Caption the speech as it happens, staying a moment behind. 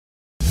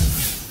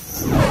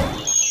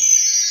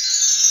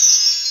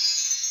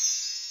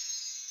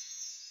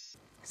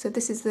So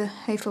this is the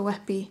Haifa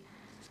Wahbe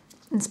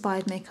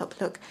inspired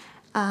makeup look.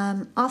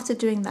 After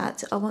doing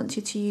that, I want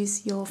you to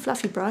use your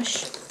fluffy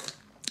brush.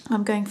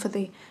 I'm going for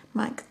the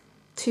MAC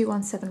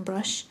 217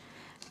 brush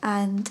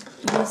and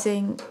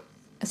using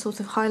a sort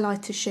of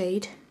highlighter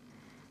shade.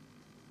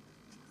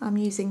 I'm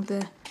using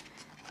the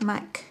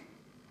MAC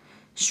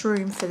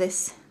Shroom for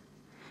this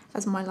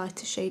as my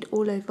lighter shade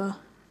all over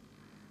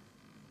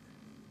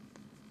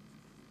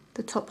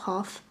the top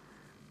half,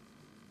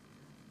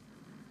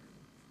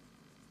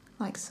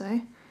 like so.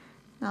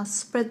 Now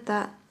spread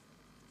that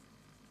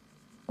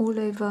all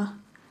over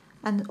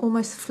and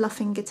almost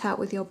fluffing it out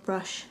with your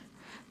brush.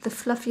 The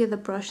fluffier the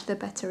brush, the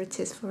better it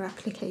is for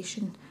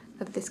application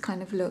of this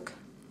kind of look.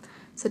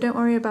 So don't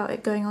worry about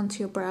it going onto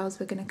your brows,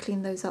 we're going to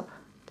clean those up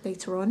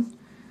later on.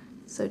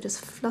 So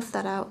just fluff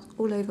that out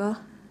all over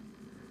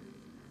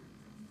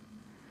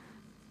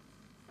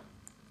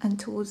and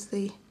towards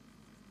the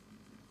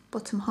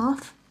bottom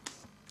half.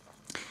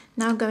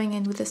 Now going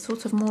in with a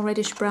sort of more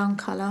reddish brown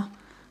colour,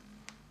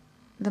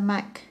 the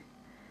MAC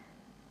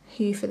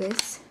hue for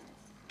this.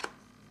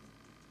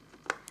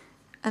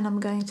 And I'm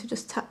going to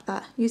just tap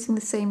that using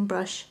the same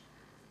brush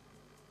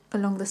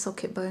along the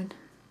socket bone.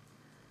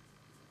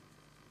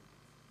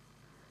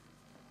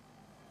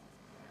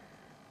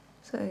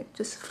 So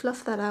just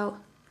fluff that out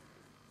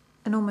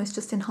and almost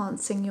just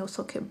enhancing your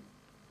socket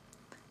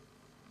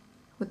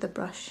with the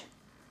brush.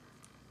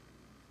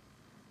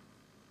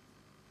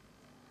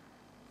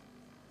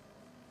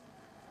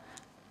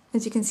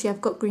 As you can see,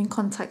 I've got green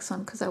contacts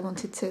on because I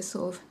wanted to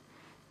sort of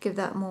give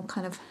that more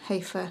kind of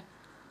Haifa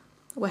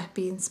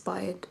Wahbe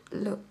inspired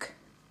look,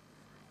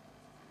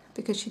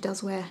 because she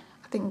does wear,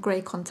 I think,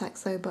 grey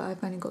contacts though, but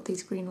I've only got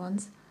these green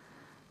ones.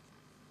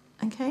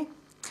 Okay,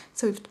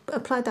 so we've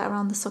applied that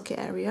around the socket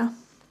area.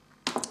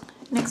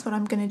 Next, what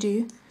I'm going to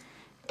do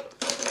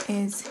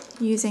is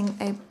using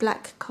a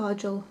black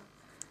kajal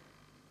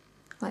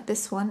like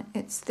this one.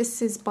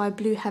 This is by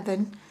Blue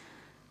Heaven,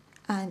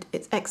 and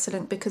it's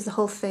excellent because the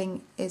whole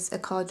thing is a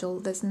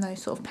kajal. There's no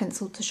sort of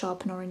pencil to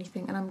sharpen or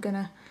anything, and I'm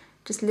gonna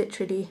just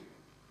literally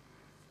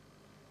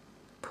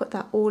put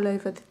that all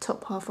over the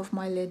top half of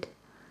my lid.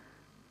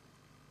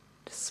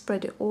 Just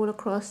spread it all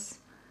across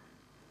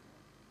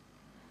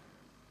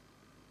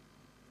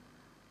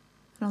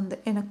and on the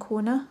inner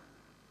corner,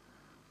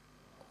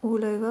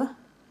 all over.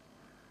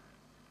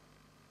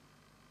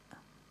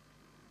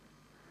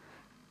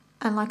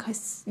 And like I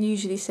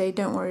usually say,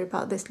 don't worry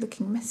about this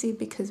looking messy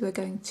because we're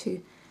going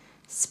to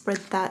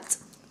spread that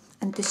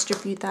and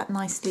distribute that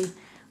nicely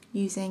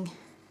using,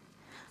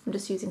 I'm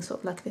just using sort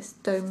of like this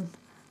dome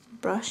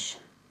brush,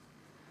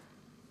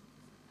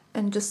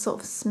 and just sort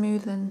of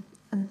smooth and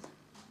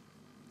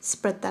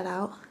spread that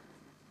out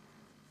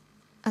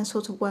and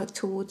sort of work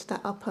towards that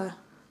upper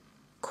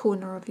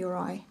corner of your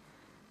eye.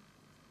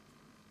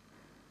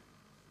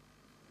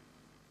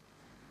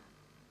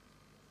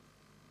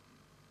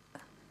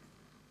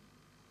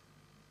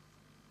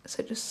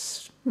 So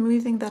just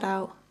smoothing that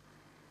out,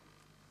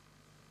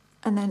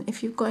 and then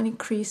if you've got any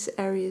crease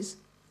areas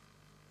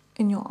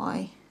in your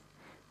eye,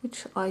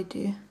 which I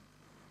do,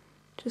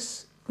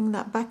 just bring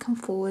that back and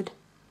forward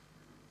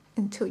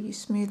until you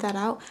smooth that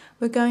out.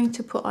 We're going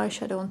to put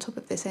eyeshadow on top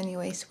of this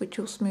anyways, which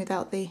will smooth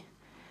out the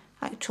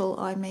actual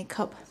eye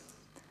makeup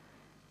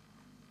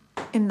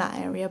in that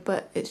area,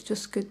 but it's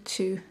just good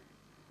to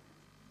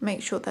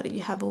make sure that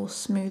you have all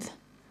smooth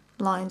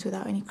lines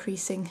without any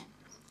creasing.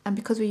 And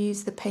because we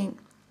use the paint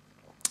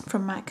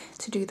from MAC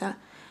to do that,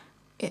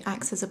 it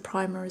acts as a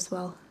primer as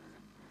well.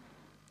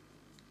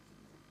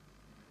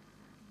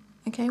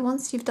 Okay,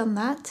 once you've done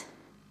that,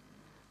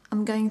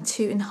 I'm going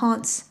to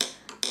enhance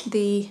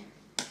the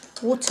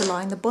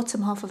waterline, the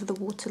bottom half of the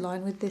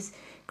waterline, with this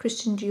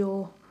Christian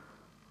Dior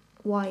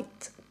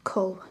white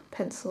kohl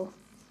pencil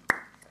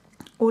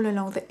all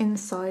along the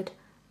inside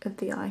of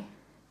the eye.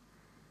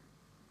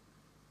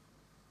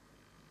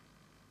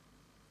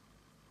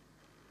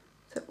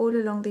 So all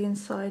along the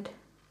inside.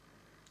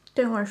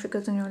 Don't worry if it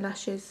goes on your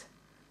lashes,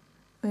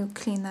 we'll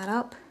clean that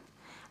up.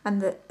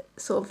 And the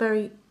sort of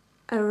very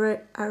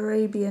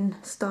Arabian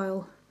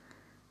style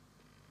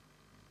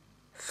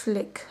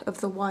flick of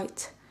the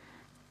white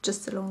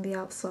just along the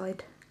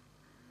outside.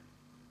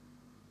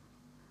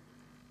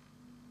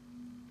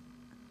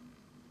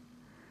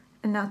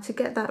 And now to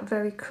get that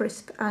very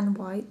crisp and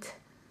white,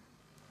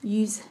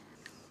 use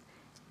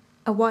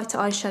a white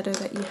eyeshadow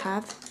that you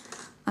have.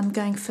 I'm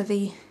going for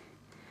the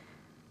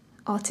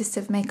Artist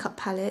of Makeup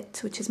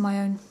palette, which is my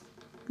own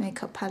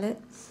makeup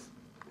palette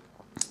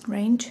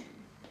range.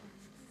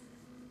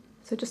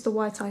 So just a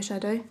white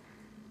eyeshadow,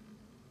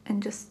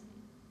 and just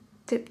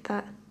dip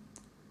that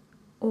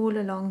all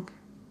along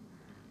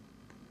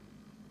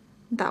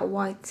that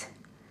white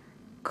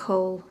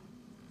kohl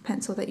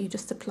pencil that you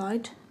just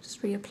applied.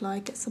 Just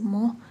reapply, get some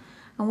more.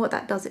 And what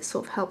that does, it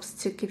sort of helps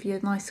to give you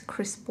a nice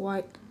crisp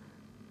white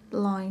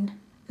line,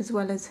 as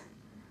well as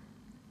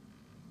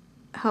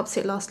helps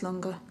it last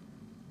longer.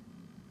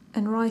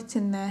 And right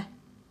in there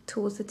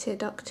towards the tear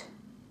duct,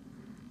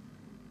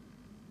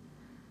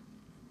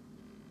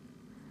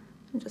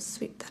 and just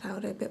sweep that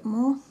out a bit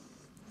more.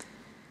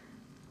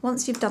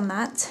 Once you've done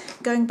that,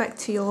 going back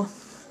to your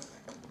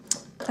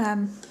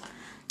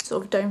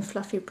sort of dome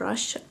fluffy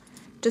brush,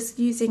 just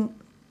using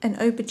an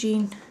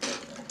aubergine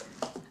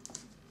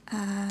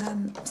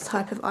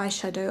type of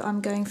eyeshadow.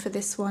 I'm going for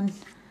this one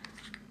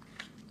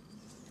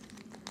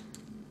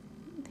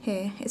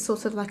here. It's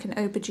sort of like an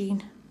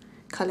aubergine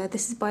colour.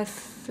 This is by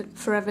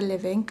Forever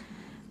Living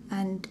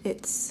and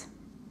it's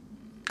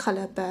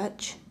colour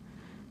Birch,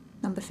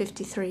 number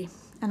 53.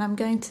 And I'm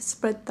going to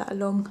spread that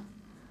along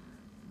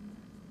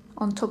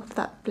on top of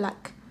that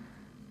black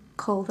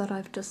coal that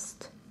I've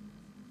just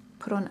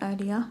put on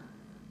earlier.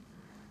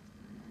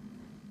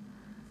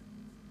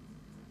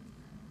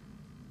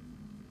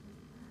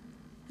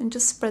 And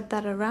just spread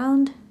that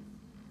around.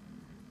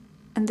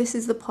 And this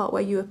is the part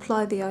where you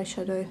apply the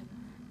eyeshadow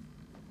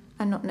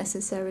and not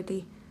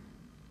necessarily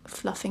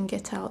fluffing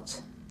it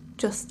out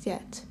just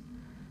yet.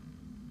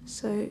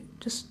 So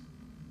just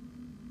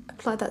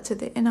apply that to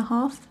the inner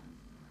half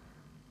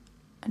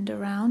and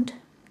around,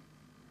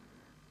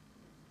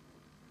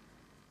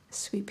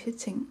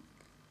 sweeping.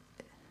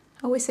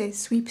 I always say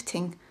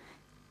sweeping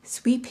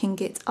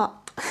it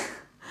up,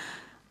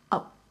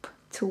 up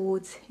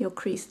towards your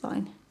crease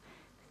line.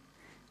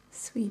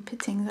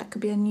 Sweeping, that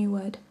could be a new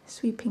word,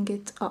 sweeping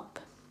it up.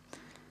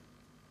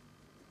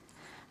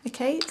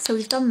 Okay, so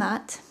we've done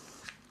that.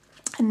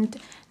 And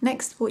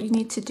next what you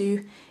need to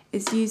do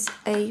is use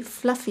a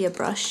fluffier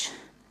brush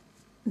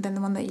than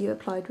the one that you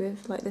applied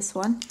with, like this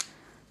one,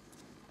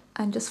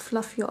 and just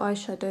fluff your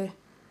eyeshadow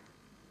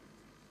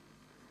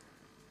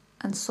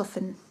and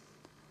soften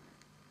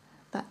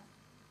that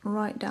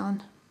right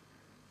down.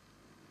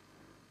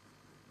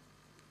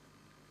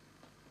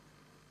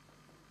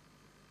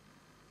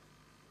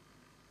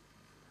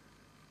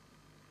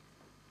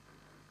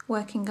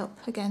 Working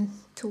up again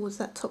towards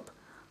that top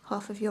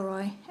half of your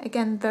eye.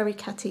 Again, very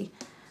catty,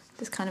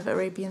 this kind of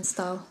Arabian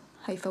style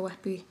Haifa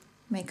Wahbe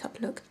makeup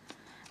look.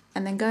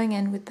 And then going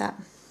in with that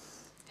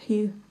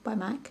Hue by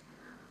MAC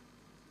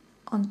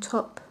on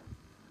top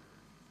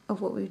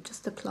of what we've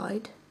just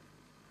applied.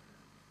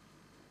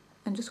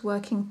 And just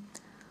working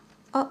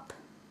up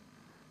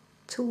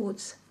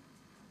towards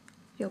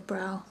your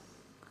brow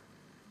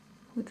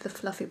with the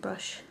fluffy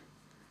brush.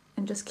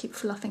 And just keep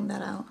fluffing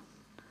that out.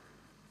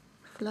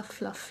 Fluff,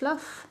 fluff,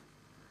 fluff.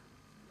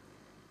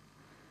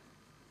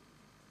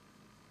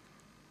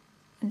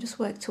 And just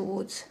work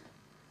towards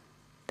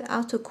the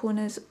outer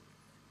corners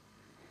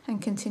and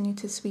continue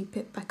to sweep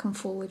it back and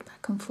forward,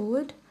 back and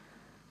forward.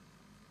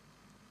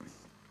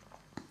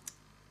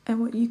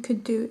 And what you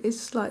could do is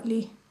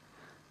slightly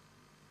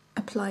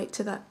apply it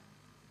to that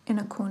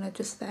inner corner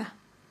just there.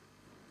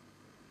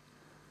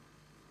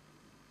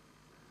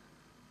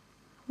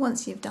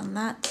 Once you've done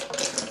that,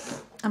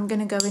 I'm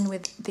going to go in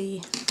with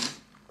the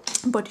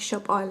Body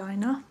Shop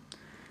eyeliner,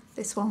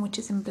 this one which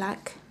is in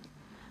black,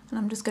 and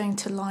I'm just going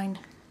to line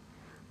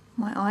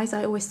my eyes.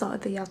 I always start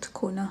at the outer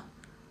corner,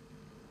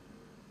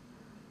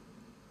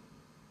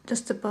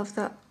 just above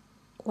that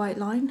white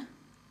line,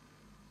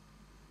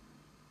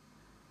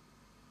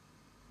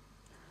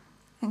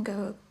 and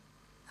go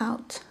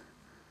out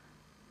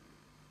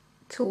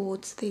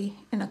towards the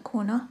inner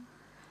corner.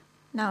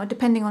 Now,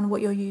 depending on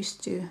what you're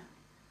used to,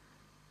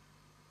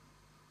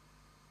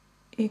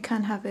 you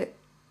can have it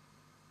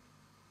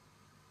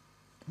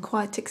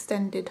quite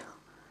extended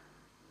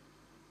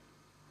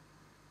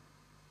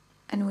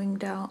and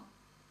winged out,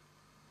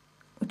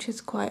 which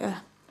is quite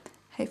a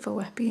Haifa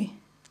Wahbe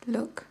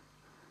look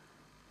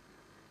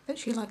that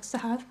she likes to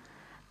have.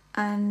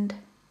 And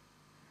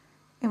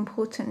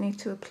importantly,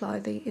 to apply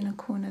the inner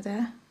corner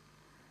there.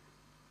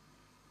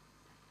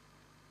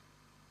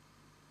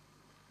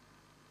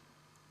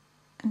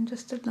 And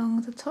just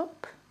along the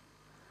top,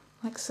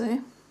 like so.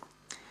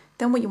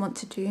 Then what you want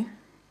to do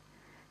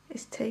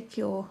is take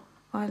your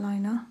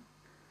eyeliner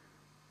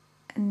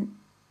and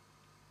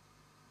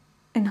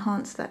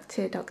enhance that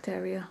tear duct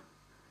area.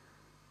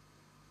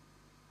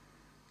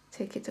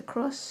 Take it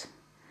across,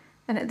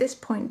 and at this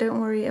point don't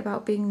worry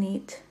about being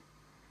neat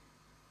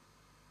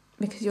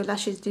because your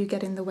lashes do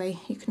get in the way.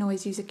 You can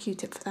always use a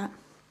Q-tip for that.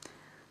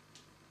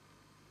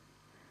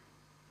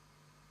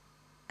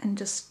 And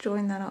just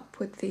join that up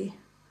with the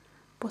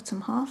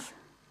bottom half.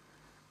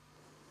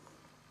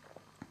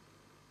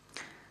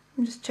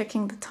 I'm just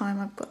checking the time.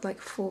 I've got like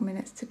 4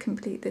 minutes to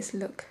complete this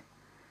look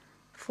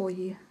for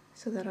you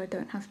so that I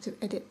don't have to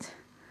edit.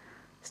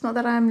 It's not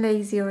that I'm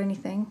lazy or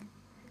anything,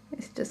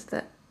 it's just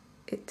that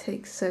it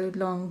takes so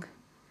long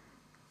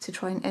to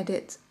try and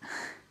edit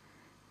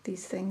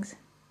these things.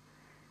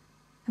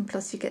 And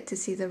plus you get to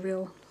see the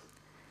real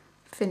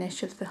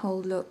finish of the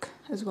whole look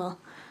as well.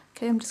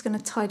 Okay, I'm just going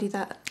to tidy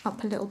that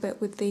up a little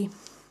bit with the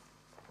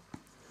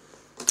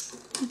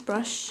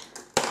brush.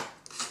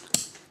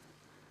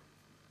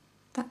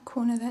 That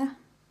corner there,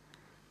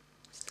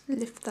 just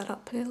lift that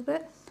up a little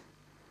bit,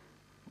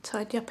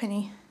 tidy up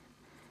any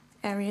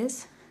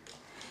areas.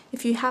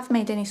 If you have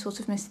made any sort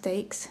of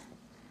mistakes,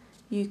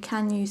 you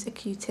can use a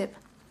Q-tip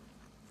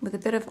with a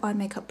bit of eye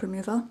makeup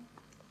remover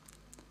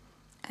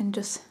and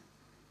just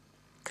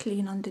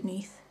clean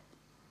underneath.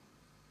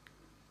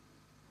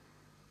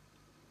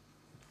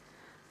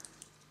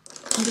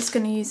 I'm just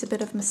going to use a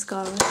bit of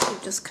mascara to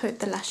just coat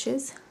the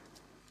lashes.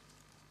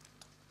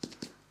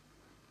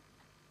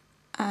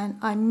 And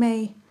I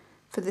may,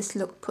 for this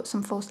look, put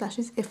some false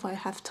lashes if I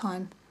have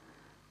time.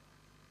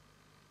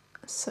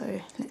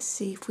 So let's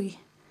see if we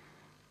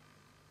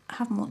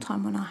have more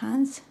time on our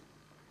hands.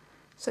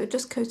 So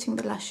just coating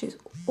the lashes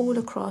all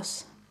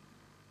across.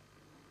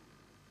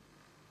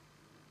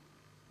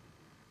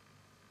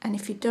 And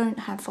if you don't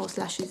have false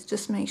lashes,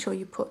 just make sure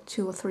you put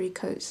 2 or 3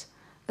 coats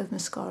of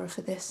mascara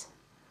for this.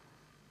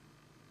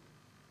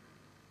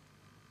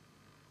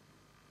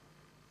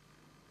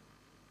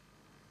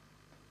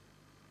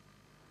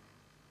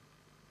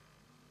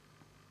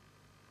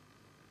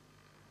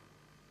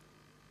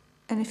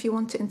 And if you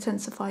want to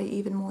intensify it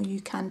even more,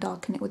 you can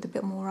darken it with a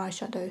bit more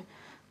eyeshadow.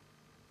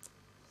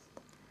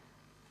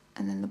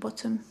 And then the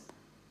bottom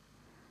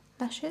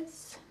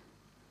lashes.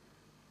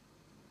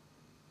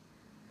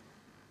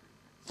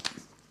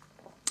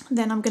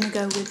 Then I'm going to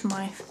go with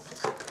my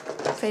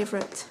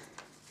favourite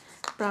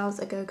Brows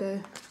A Go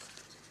Go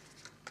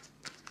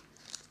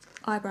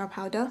eyebrow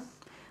powder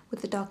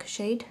with the darker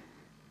shade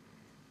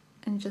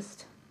and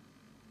just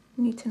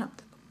neaten up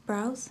the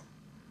brows.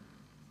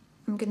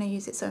 I'm going to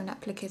use its own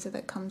applicator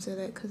that comes with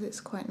it because it's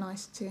quite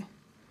nice to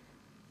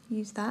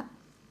use that.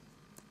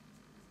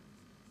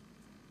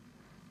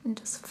 And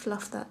just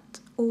fluff that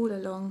all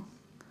along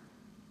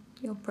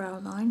your brow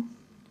line.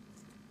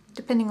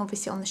 Depending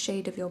obviously on the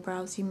shade of your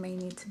brows, you may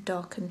need to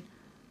darken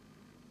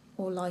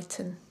or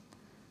lighten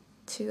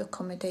to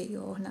accommodate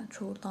your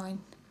natural line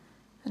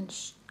and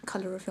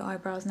colour of your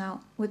eyebrows.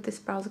 Now with this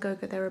Brows A Go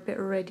Go, they're a bit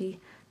already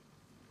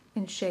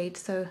in shade,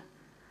 so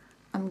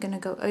I'm going to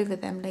go over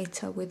them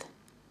later with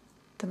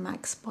the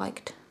MAC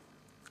spiked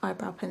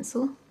eyebrow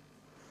pencil.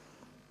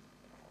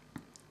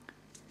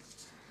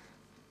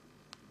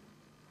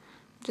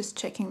 Just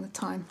checking the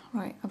time.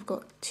 Right, I've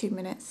got 2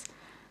 minutes.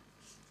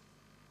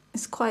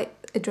 It's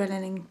quite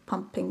adrenaline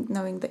pumping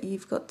knowing that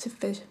you've got to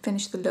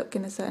finish the look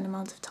in a certain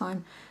amount of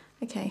time.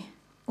 Okay,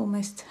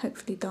 almost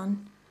hopefully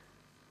done.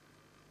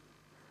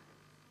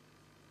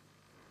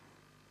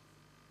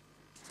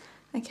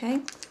 Okay,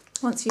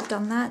 once you've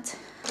done that,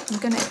 I'm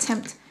going to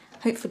attempt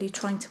hopefully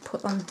trying to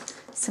put on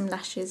some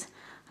lashes.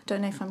 I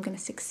don't know if I'm going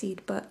to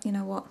succeed, but you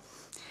know what?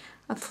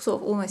 I've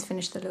sort of almost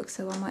finished the look,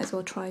 so I might as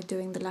well try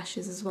doing the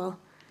lashes as well.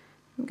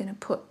 I'm going to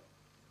put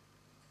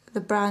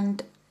the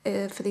brand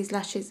for these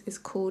lashes is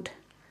called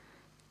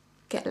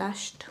Get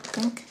Lashed, I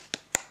think.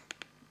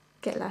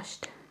 Get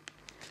Lashed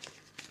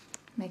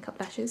makeup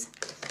lashes.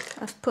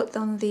 I've put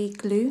on the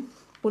glue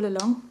all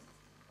along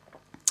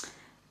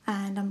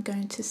and I'm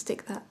going to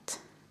stick that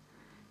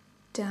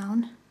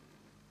down.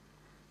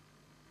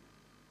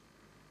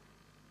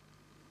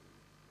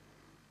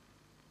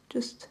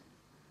 Just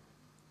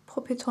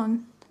pop it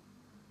on.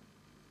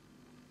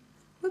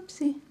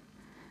 Whoopsie.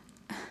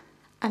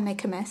 And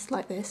make a mess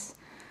like this.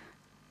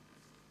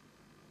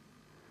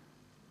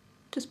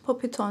 Just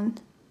pop it on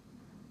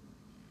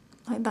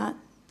like that.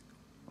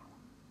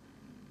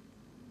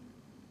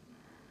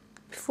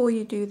 Before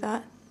you do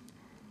that,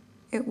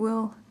 it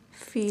will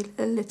feel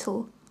a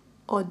little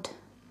odd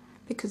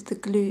because the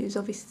glue is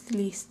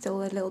obviously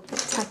still a little bit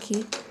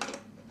tacky.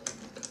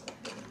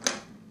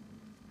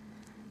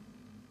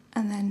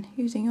 And then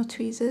using your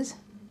tweezers,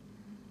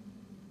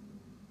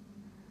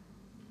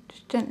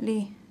 just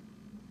gently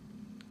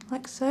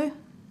like so.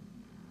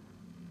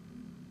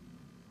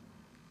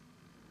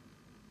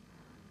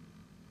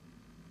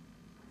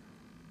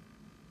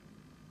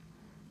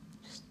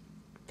 Just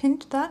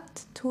pinch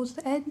that towards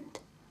the end.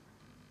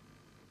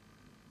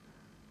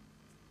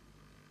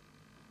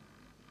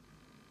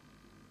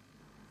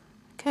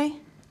 Okay,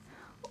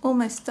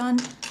 almost done.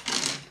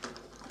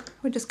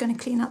 We're just going to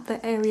clean up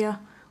the area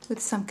with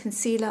some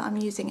concealer. I'm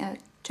using a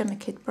Gemma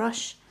Kid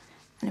brush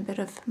and a bit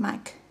of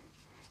MAC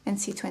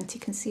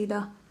NC20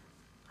 concealer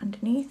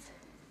underneath.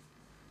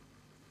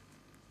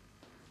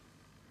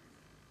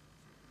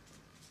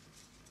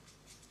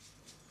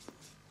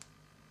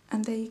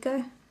 And there you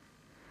go.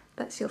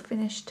 That's your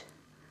finished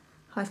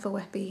Haifa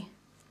Wahbe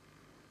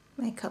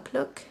makeup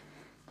look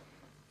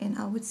in,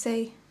 I would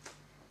say,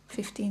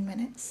 15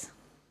 minutes.